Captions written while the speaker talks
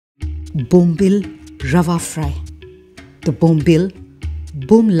Bombil Rava fry. The Bombil,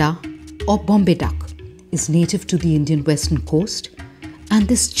 Bomla or Bombay Duck is native to the Indian western coast, and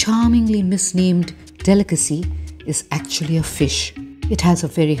this charmingly misnamed delicacy is actually a fish. It has a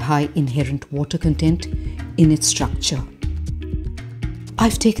very high inherent water content in its structure.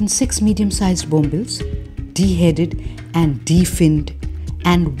 I've taken 6 medium-sized bombils, deheaded and definned,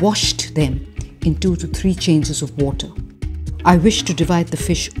 and washed them in 2 to 3 changes of water. I wish to divide the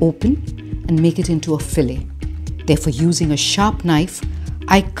fish open and make it into a fillet. Therefore, using a sharp knife,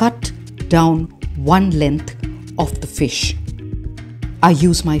 I cut down one length of the fish. I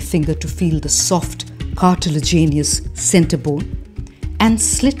use my finger to feel the soft, cartilaginous center bone and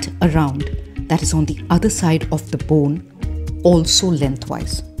slit around, that is on the other side of the bone, also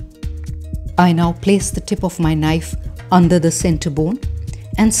lengthwise. I now place the tip of my knife under the center bone,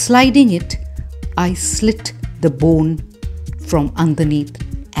 and sliding it, I slit the bone from underneath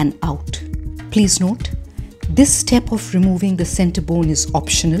and out. Please note, this step of removing the center bone is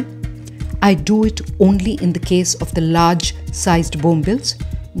optional. I do it only in the case of the large sized bombils,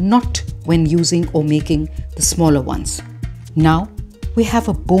 not when using or making the smaller ones. Now we have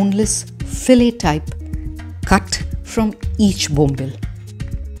a boneless fillet type cut from each bombil.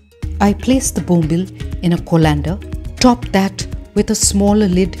 I place the bombil in a colander, top that with a smaller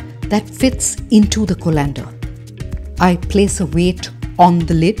lid that fits into the colander. I place a weight on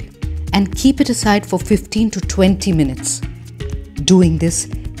the lid and keep it aside for 15 to 20 minutes. Doing this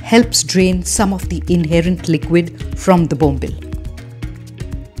helps drain some of the inherent liquid from the bombil.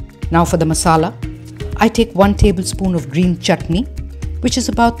 Now for the masala, I take 1 tablespoon of green chutney, which is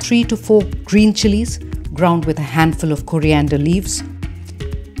about 3 to 4 green chillies ground with a handful of coriander leaves,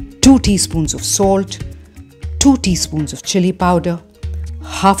 2 teaspoons of salt, 2 teaspoons of chili powder,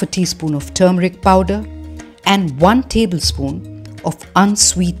 half a teaspoon of turmeric powder, and 1 tablespoon of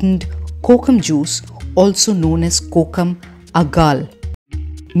unsweetened Kokum juice, also known as Kokum agal.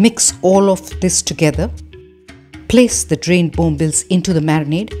 Mix all of this together. Place the drained bombils into the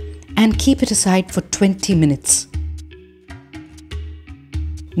marinade and keep it aside for 20 minutes.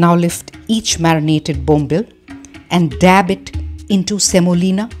 Now lift each marinated bombil and dab it into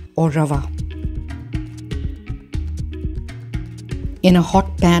semolina or rava. In a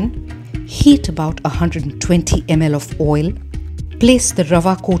hot pan, heat about 120 ml of oil. Place the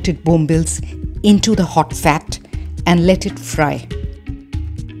rava coated bombils into the hot fat and let it fry.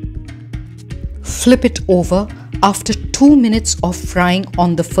 Flip it over after 2 minutes of frying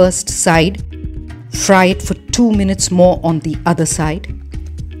on the first side. Fry it for 2 minutes more on the other side.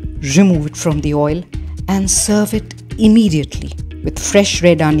 Remove it from the oil and serve it immediately with fresh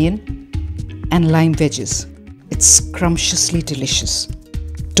red onion and lime wedges. It's scrumptiously delicious.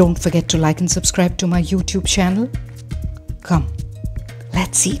 Don't forget to like and subscribe to my YouTube channel. Come,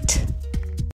 let's eat.